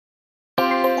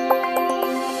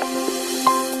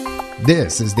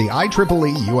This is the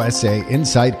IEEE USA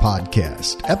Insight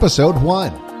Podcast, Episode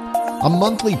 1, a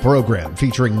monthly program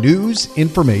featuring news,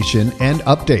 information, and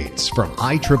updates from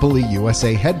IEEE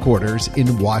USA headquarters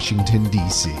in Washington,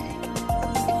 D.C.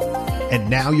 And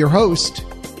now your host,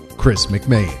 Chris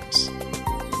McMains.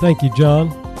 Thank you,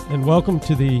 John, and welcome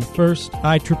to the first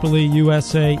IEEE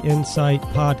USA Insight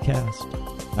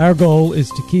Podcast. Our goal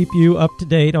is to keep you up to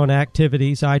date on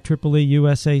activities IEEE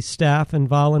USA staff and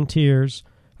volunteers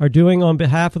are doing on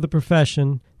behalf of the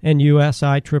profession and U.S.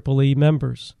 IEEE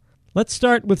members. Let's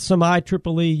start with some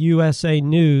IEEE USA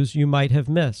news you might have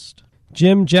missed.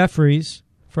 Jim Jeffries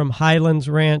from Highlands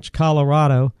Ranch,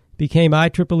 Colorado, became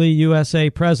IEEE USA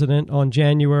president on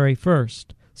January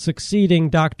 1st,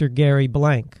 succeeding Dr. Gary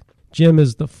Blank. Jim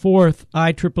is the fourth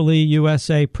IEEE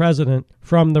USA president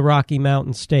from the Rocky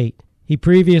Mountain State. He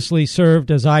previously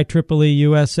served as IEEE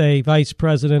USA Vice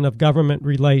President of Government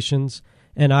Relations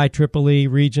and IEEE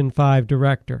Region 5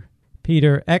 Director.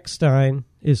 Peter Eckstein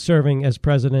is serving as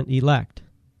President-elect.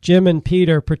 Jim and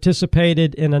Peter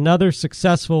participated in another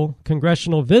successful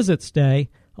Congressional Visits Day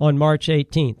on March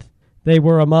 18th. They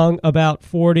were among about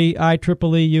 40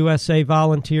 IEEE USA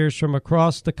volunteers from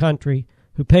across the country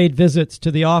who paid visits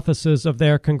to the offices of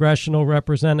their congressional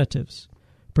representatives.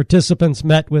 Participants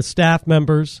met with staff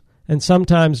members and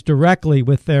sometimes directly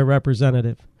with their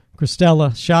representative.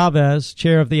 Cristela Chavez,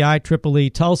 chair of the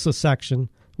IEEE Tulsa section,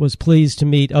 was pleased to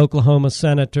meet Oklahoma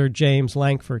Senator James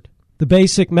Lankford. The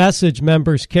basic message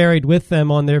members carried with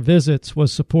them on their visits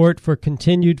was support for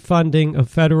continued funding of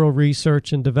federal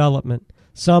research and development.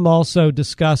 Some also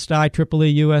discussed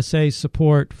IEEE USA's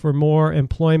support for more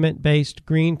employment-based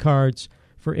green cards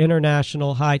for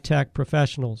international high-tech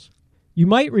professionals. You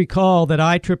might recall that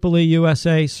IEEE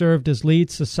USA served as lead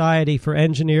society for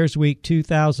Engineers Week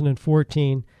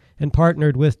 2014 and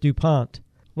partnered with DuPont.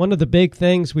 One of the big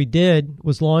things we did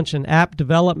was launch an app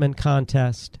development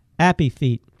contest, Appy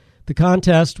Feet. The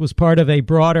contest was part of a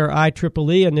broader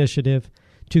IEEE initiative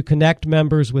to connect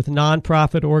members with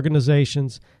nonprofit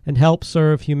organizations and help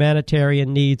serve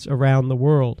humanitarian needs around the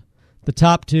world. The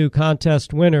top two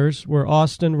contest winners were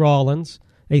Austin Rollins,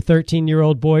 a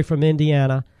 13-year-old boy from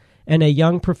Indiana, and a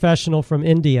young professional from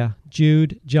India,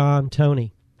 Jude John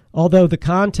Tony. Although the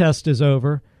contest is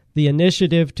over, the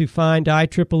initiative to find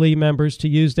IEEE members to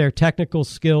use their technical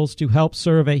skills to help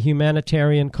serve a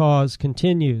humanitarian cause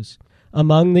continues.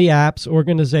 Among the apps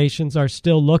organizations are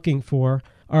still looking for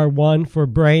are one for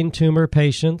brain tumor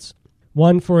patients,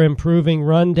 one for improving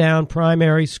rundown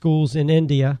primary schools in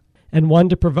India, and one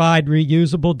to provide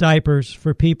reusable diapers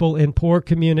for people in poor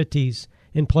communities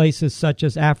in places such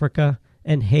as Africa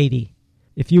and Haiti.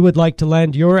 If you would like to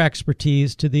lend your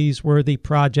expertise to these worthy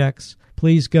projects,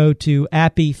 please go to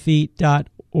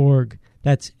appyfeet.org.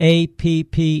 That's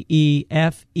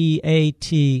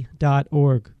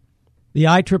APPEFEAT.org. The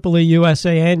IEEE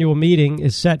USA annual meeting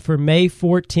is set for May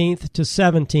 14th to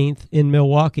 17th in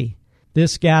Milwaukee.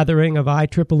 This gathering of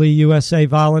IEEE USA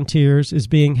volunteers is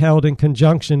being held in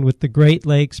conjunction with the Great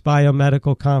Lakes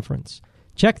Biomedical Conference.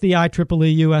 Check the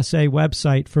IEEE USA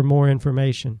website for more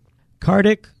information.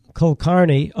 Kartik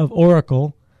Kulkarni of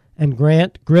Oracle and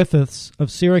Grant Griffiths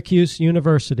of Syracuse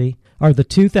University are the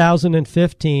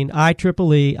 2015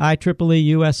 IEEE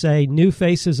USA New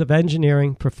Faces of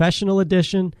Engineering Professional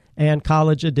Edition and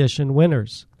College Edition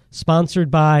winners. Sponsored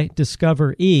by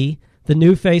Discover E, the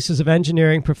New Faces of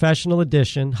Engineering Professional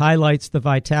Edition highlights the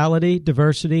vitality,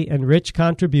 diversity, and rich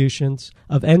contributions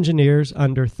of engineers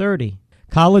under 30.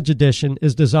 College Edition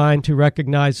is designed to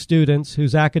recognize students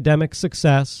whose academic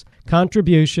success,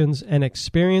 contributions, and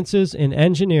experiences in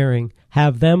engineering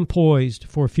have them poised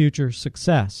for future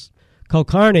success.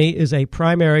 Kulkarni is a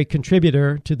primary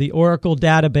contributor to the Oracle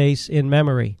database in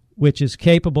memory, which is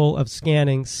capable of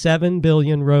scanning 7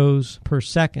 billion rows per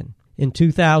second. In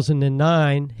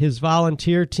 2009, his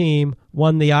volunteer team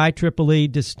won the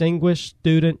IEEE Distinguished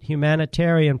Student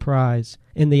Humanitarian Prize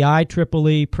in the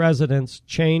IEEE President's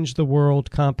Change the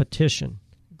World competition.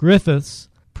 Griffiths,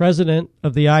 president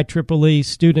of the IEEE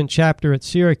student chapter at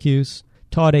Syracuse,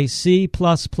 taught a C++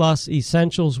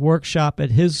 Essentials workshop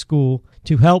at his school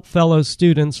to help fellow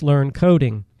students learn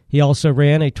coding. He also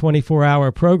ran a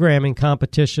 24-hour programming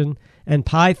competition and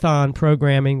Python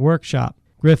programming workshop.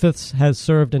 Griffiths has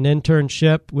served an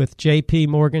internship with J.P.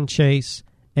 Morgan Chase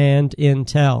and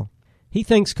Intel. He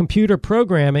thinks computer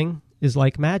programming is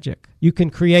like magic. You can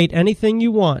create anything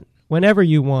you want, whenever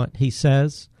you want, he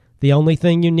says. The only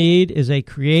thing you need is a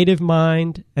creative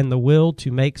mind and the will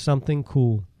to make something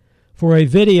cool. For a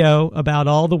video about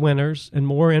all the winners and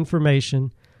more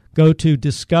information, go to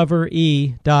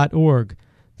discovere.org.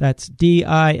 That's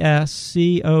DISCOVERE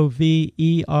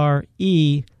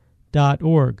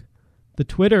newfaceseng.org. The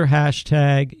Twitter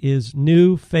hashtag is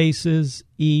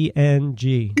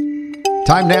NewFacesENG.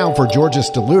 Time now for Georgia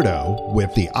Stelluto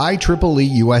with the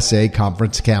IEEE USA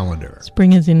Conference calendar.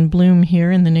 Spring is in bloom here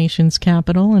in the nation's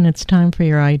capital, and it's time for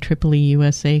your IEEE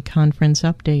USA Conference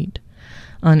update.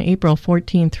 On April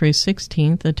 14th through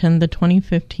 16th, attend the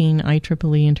 2015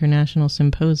 IEEE International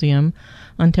Symposium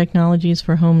on Technologies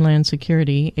for Homeland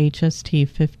Security, HST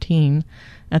 15,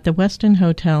 at the Westin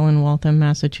Hotel in Waltham,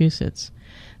 Massachusetts.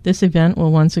 This event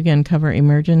will once again cover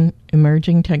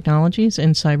emerging technologies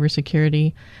in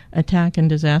cybersecurity, attack and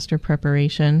disaster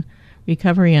preparation,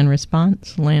 recovery and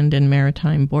response, land and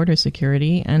maritime border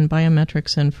security, and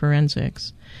biometrics and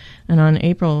forensics. And on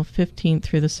April 15th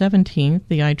through the 17th,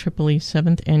 the IEEE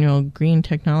 7th Annual Green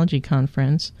Technology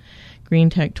Conference, Green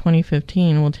Tech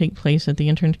 2015, will take place at the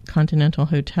Intercontinental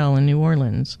Hotel in New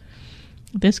Orleans.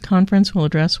 This conference will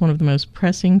address one of the most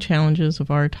pressing challenges of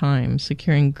our time,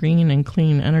 securing green and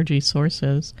clean energy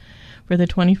sources for the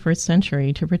 21st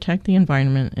century to protect the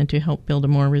environment and to help build a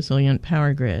more resilient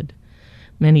power grid.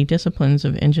 Many disciplines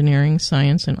of engineering,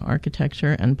 science, and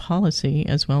architecture and policy,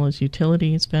 as well as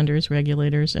utilities, vendors,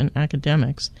 regulators, and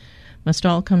academics, must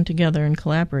all come together and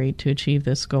collaborate to achieve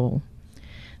this goal.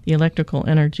 The electrical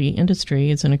energy industry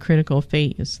is in a critical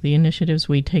phase. The initiatives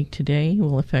we take today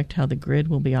will affect how the grid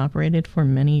will be operated for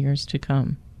many years to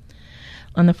come.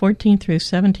 On the 14th through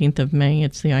 17th of May,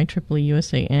 it's the IEEE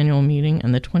USA Annual Meeting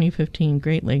and the 2015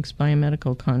 Great Lakes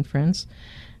Biomedical Conference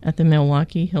at the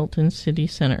Milwaukee Hilton City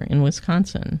Center in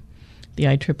Wisconsin. The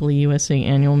IEEE USA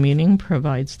Annual Meeting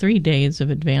provides 3 days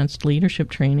of advanced leadership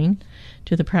training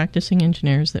to the practicing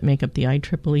engineers that make up the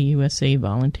IEEE USA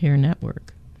Volunteer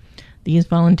Network. These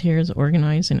volunteers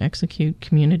organize and execute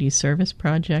community service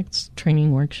projects,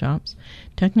 training workshops,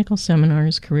 technical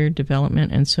seminars, career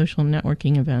development, and social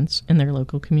networking events in their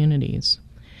local communities.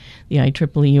 The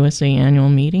IEEE USA Annual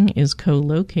Meeting is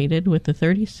co-located with the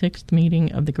 36th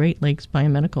meeting of the Great Lakes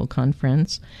Biomedical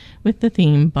Conference with the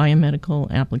theme Biomedical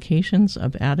Applications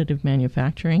of Additive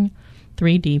Manufacturing,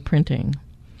 3D Printing.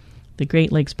 The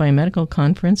Great Lakes Biomedical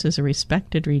Conference is a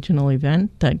respected regional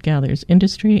event that gathers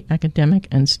industry, academic,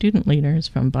 and student leaders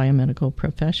from biomedical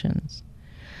professions.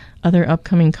 Other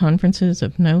upcoming conferences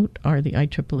of note are the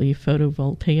IEEE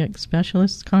Photovoltaic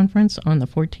Specialists Conference on the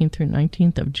 14th through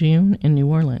 19th of June in New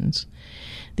Orleans,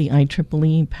 the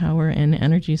IEEE Power and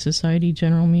Energy Society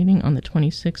General Meeting on the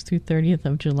 26th through 30th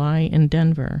of July in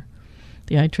Denver,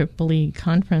 the IEEE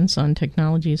Conference on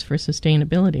Technologies for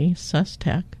Sustainability,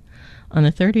 SUSTech, on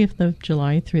the 30th of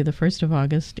July through the 1st of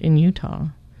August in Utah,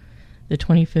 the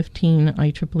 2015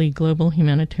 IEEE Global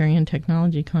Humanitarian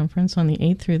Technology Conference on the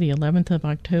 8th through the 11th of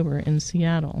October in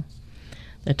Seattle,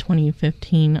 the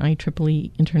 2015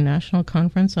 IEEE International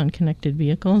Conference on Connected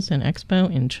Vehicles and Expo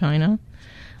in China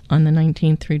on the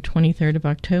 19th through 23rd of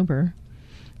October,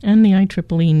 and the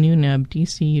IEEE NUNEB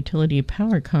DC Utility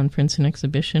Power Conference and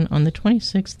Exhibition on the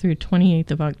 26th through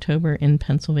 28th of October in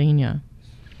Pennsylvania.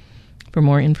 For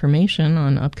more information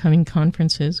on upcoming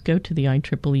conferences, go to the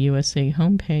IEEE USA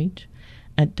homepage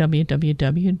at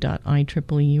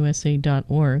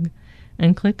www.ieeeusa.org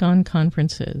and click on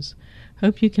Conferences.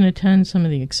 Hope you can attend some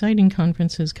of the exciting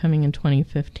conferences coming in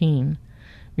 2015.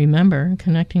 Remember,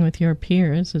 connecting with your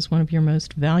peers is one of your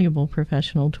most valuable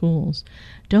professional tools.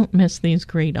 Don't miss these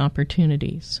great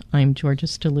opportunities. I'm Georgia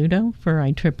Stelluto for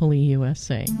IEEE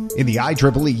USA. In the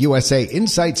IEEE USA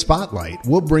Insight Spotlight,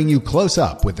 we'll bring you close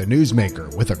up with a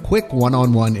newsmaker with a quick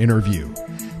one-on-one interview.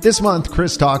 This month,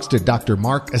 Chris talks to Dr.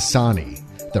 Mark Assani,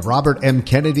 the Robert M.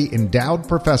 Kennedy Endowed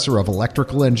Professor of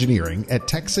Electrical Engineering at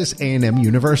Texas A&M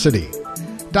University.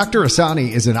 Dr.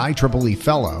 Assani is an IEEE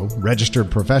Fellow,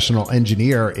 registered professional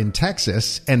engineer in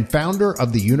Texas, and founder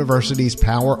of the university's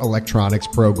Power Electronics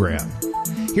program.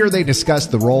 Here they discuss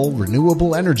the role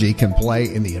renewable energy can play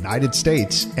in the United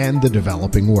States and the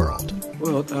developing world.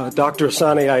 Well, Dr.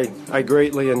 Assani, I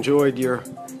greatly enjoyed your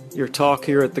talk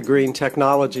here at the Green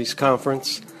Technologies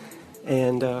Conference,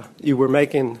 and you were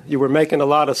making a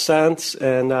lot of sense,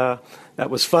 and that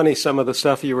was funny, some of the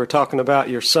stuff you were talking about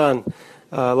your son.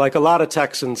 Like a lot of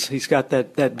Texans, he's got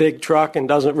that big truck and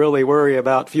doesn't really worry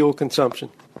about fuel consumption.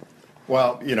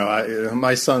 Well,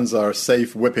 my sons are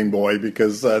safe whipping boy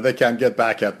because they can't get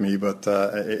back at me. But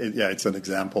it's an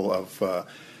example of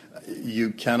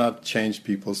you cannot change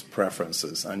people's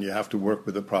preferences, and you have to work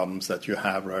with the problems that you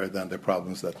have rather than the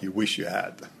problems that you wish you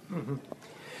had. Mm-hmm.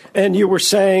 And you were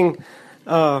saying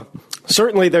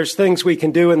certainly there's things we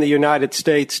can do in the United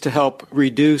States to help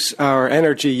reduce our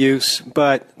energy use,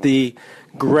 but the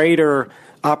greater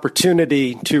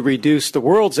opportunity to reduce the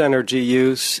world's energy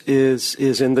use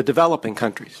is in the developing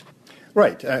countries.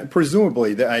 Right.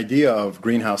 Presumably, the idea of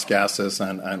greenhouse gases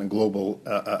and global,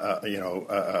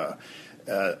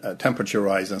 temperature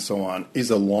rise and so on is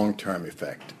a long-term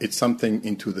effect. It's something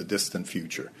into the distant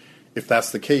future. If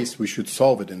that's the case, we should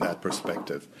solve it in that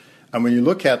perspective. And when you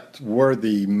look at where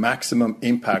the maximum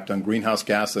impact on greenhouse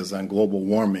gases and global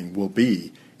warming will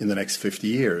be in the next 50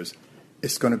 years,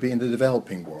 it's going to be in the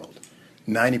developing world.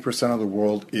 90% of the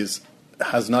world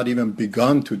has not even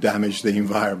begun to damage the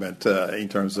environment in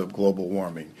terms of global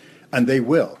warming. And they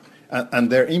will. And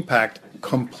their impact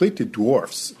completely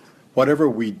dwarfs whatever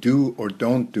we do or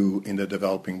don't do in the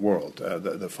developing world,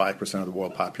 the 5% of the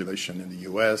world population in the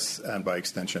U.S. and by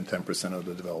extension 10% of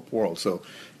the developed world. So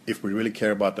if we really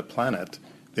care about the planet,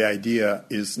 the idea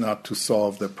is not to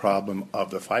solve the problem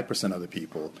of the 5% of the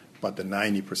people, but the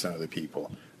 90% of the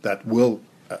people that will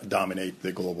dominate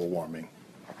the global warming.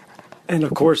 And,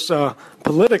 of course,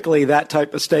 politically, that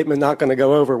type of statement not going to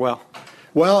go over well.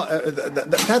 Well,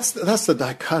 that's the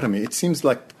dichotomy. It seems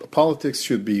like politics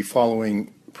should be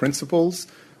following principles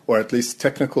or at least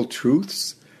technical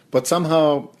truths, but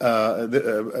somehow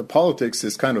politics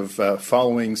is kind of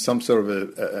following some sort of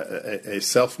a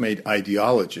self-made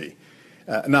ideology.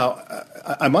 Now,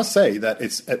 I must say that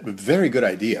it's a very good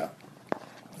idea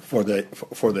for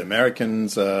the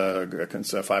Americans,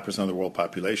 5% of the world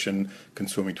population,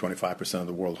 consuming 25% of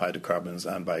the world hydrocarbons,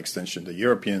 and by extension the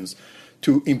Europeans,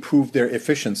 to improve their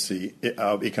efficiency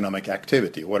of economic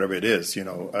activity, whatever it is,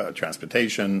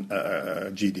 transportation,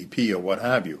 GDP, or what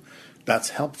have you. That's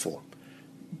helpful.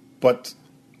 But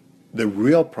the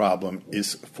real problem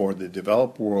is for the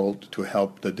developed world to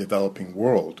help the developing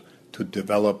world to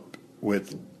develop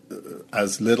with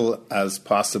as little as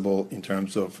possible in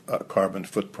terms of carbon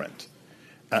footprint.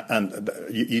 And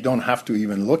you don't have to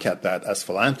even look at that as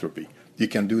philanthropy. You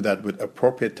can do that with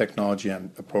appropriate technology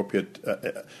and appropriate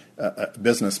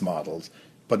business models,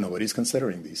 but nobody's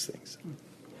considering these things.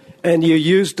 And you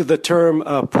used the term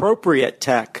appropriate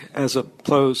tech as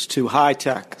opposed to high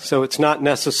tech. So it's not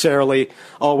necessarily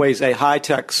always a high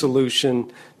tech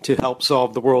solution to help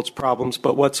solve the world's problems,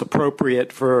 but what's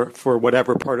appropriate for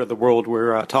whatever part of the world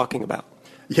we're talking about.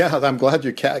 Yeah, I'm glad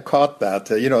you caught that.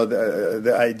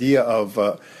 The idea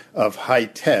of high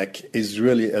tech is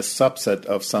really a subset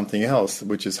of something else,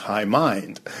 which is high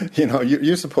mind.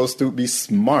 You're supposed to be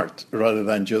smart rather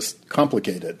than just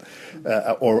complicated,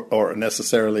 or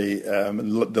necessarily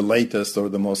the latest or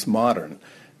the most modern.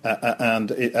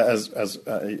 And as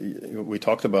we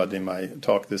talked about in my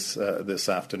talk this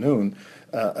afternoon,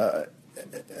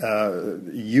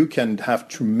 you can have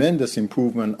tremendous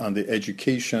improvement on the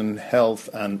education, health,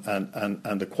 and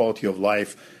the quality of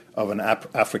life of an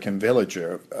African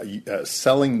villager,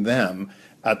 selling them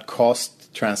at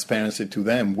cost transparency to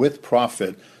them with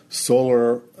profit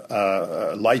solar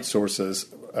light sources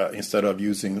instead of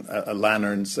using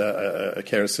lanterns,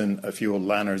 kerosene fuel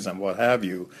lanterns, and what have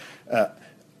you.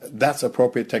 That's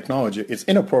appropriate technology. It's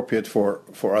inappropriate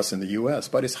for us in the U.S.,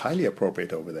 but it's highly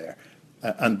appropriate over there.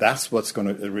 And that's what's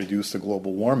going to reduce the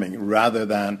global warming rather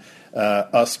than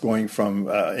us going from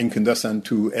incandescent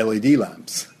to LED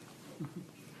lamps.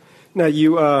 Now,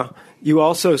 you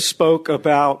also spoke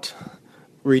about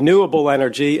renewable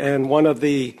energy, and one of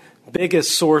the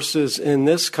biggest sources in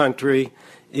this country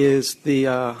is the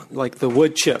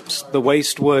wood chips, the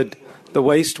waste wood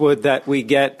that we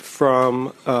get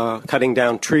from cutting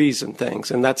down trees and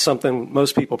things. And that's something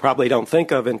most people probably don't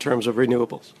think of in terms of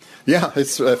renewables. Yeah,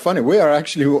 it's funny. We are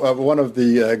actually one of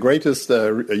the greatest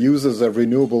users of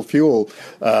renewable fuel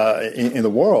in the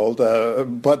world,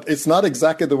 but it's not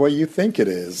exactly the way you think it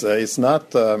is. It's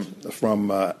not from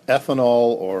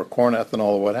ethanol or corn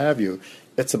ethanol or what have you.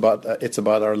 It's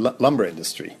about our lumber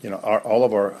industry. All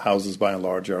of our houses, by and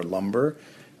large, are lumber.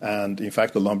 And in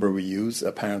fact, the lumber we use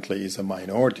apparently is a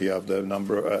minority of the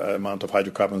amount of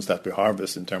hydrocarbons that we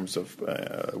harvest in terms of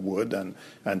wood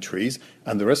and trees.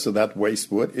 And the rest of that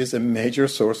waste wood is a major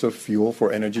source of fuel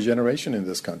for energy generation in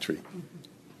this country.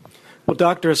 Well,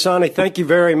 Dr. Hassani, thank you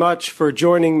very much for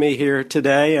joining me here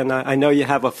today. And I know you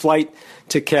have a flight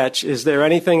to catch. Is there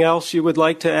anything else you would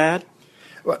like to add?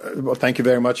 Well, thank you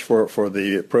very much for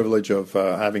the privilege of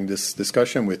having this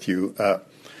discussion with you.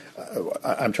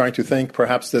 I'm trying to think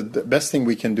perhaps the best thing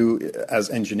we can do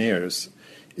as engineers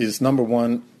is, number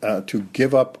one, to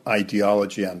give up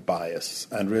ideology and bias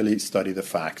and really study the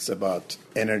facts about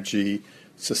energy,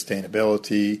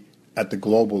 sustainability at the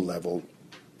global level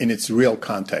in its real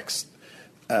context.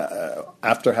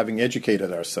 After having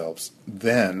educated ourselves,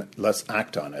 then let's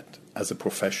act on it as a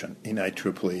profession in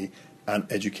IEEE and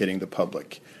educating the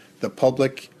public. The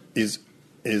public is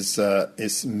by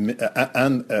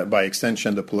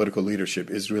extension the political leadership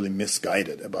is really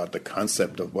misguided about the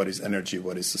concept of what is energy,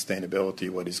 what is sustainability,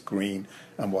 what is green,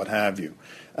 and what have you.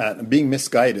 Being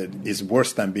misguided is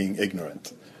worse than being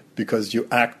ignorant, because you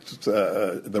act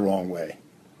the wrong way.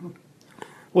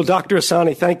 Well, Dr.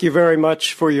 Ehsani, thank you very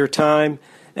much for your time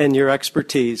and your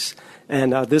expertise.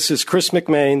 And this is Chris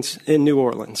McMains in New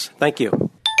Orleans. Thank you.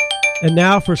 And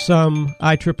now for some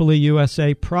IEEE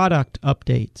USA product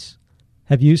updates.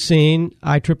 Have you seen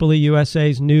IEEE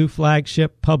USA's new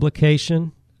flagship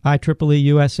publication, IEEE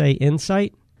USA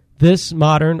Insight? This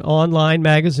modern online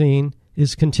magazine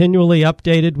is continually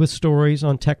updated with stories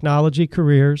on technology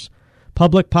careers,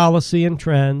 public policy and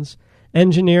trends,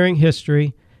 engineering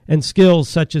history, and skills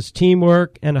such as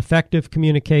teamwork and effective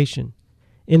communication.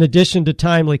 In addition to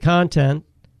timely content,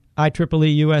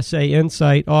 IEEE USA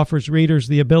Insight offers readers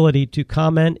the ability to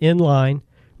comment inline,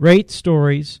 rate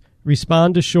stories,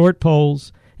 respond to short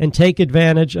polls, and take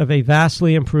advantage of a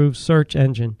vastly improved search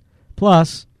engine.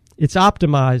 Plus, it's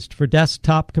optimized for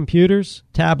desktop computers,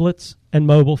 tablets, and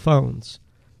mobile phones.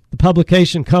 The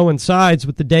publication coincides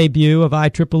with the debut of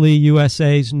IEEE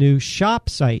USA's new shop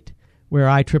site, where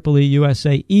IEEE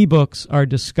USA ebooks are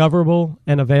discoverable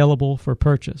and available for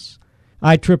purchase.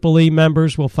 IEEE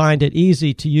members will find it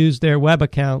easy to use their web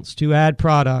accounts to add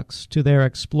products to their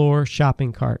Explore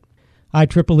shopping cart.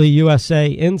 IEEE USA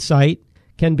Insight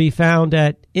can be found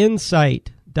at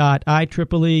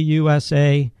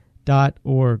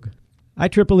insight.ieeeusa.org.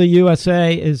 IEEE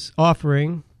USA is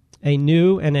offering a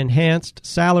new and enhanced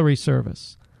salary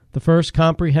service, the first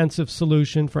comprehensive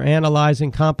solution for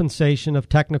analyzing compensation of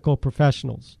technical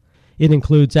professionals. It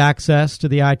includes access to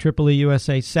the IEEE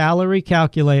USA Salary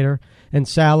Calculator and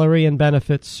Salary and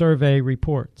Benefits Survey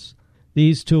reports.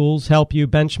 These tools help you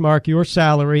benchmark your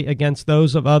salary against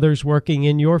those of others working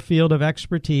in your field of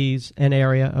expertise and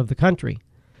area of the country.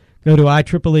 Go to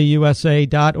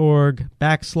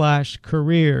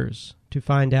IEEEUSA.org/careers to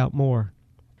find out more.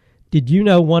 Did you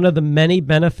know one of the many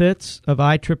benefits of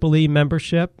IEEE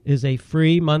membership is a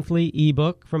free monthly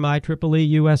ebook from IEEE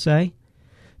USA?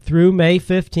 Through May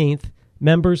 15th,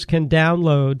 members can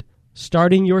download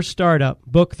Starting Your Startup,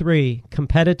 Book 3,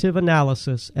 Competitive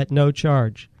Analysis at no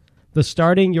charge. The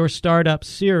Starting Your Startup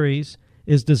series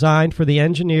is designed for the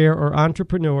engineer or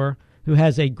entrepreneur who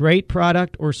has a great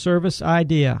product or service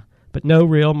idea, but no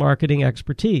real marketing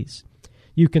expertise.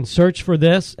 You can search for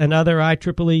this and other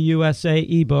IEEE USA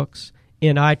ebooks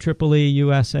in IEEE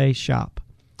USA Shop.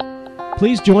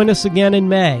 Please join us again in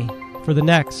May for the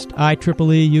next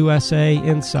IEEE USA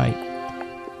Insight.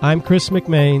 I'm Chris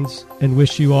McMains and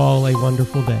wish you all a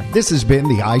wonderful day. This has been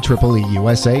the IEEE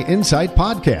USA Insight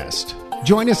Podcast.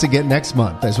 Join us again next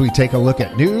month as we take a look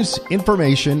at news,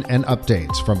 information, and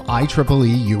updates from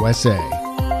IEEE USA.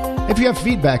 If you have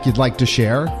feedback you'd like to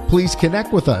share, please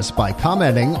connect with us by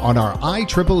commenting on our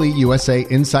IEEE USA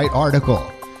Insight article.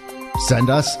 Send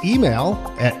us email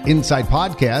at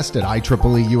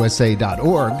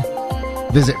insightpodcast@IEEEUSA.org.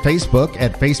 Visit Facebook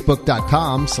at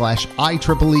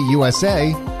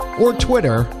facebook.com/IEEEUSA or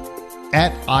Twitter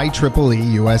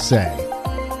 @IEEEUSA.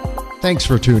 Thanks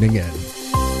for tuning in.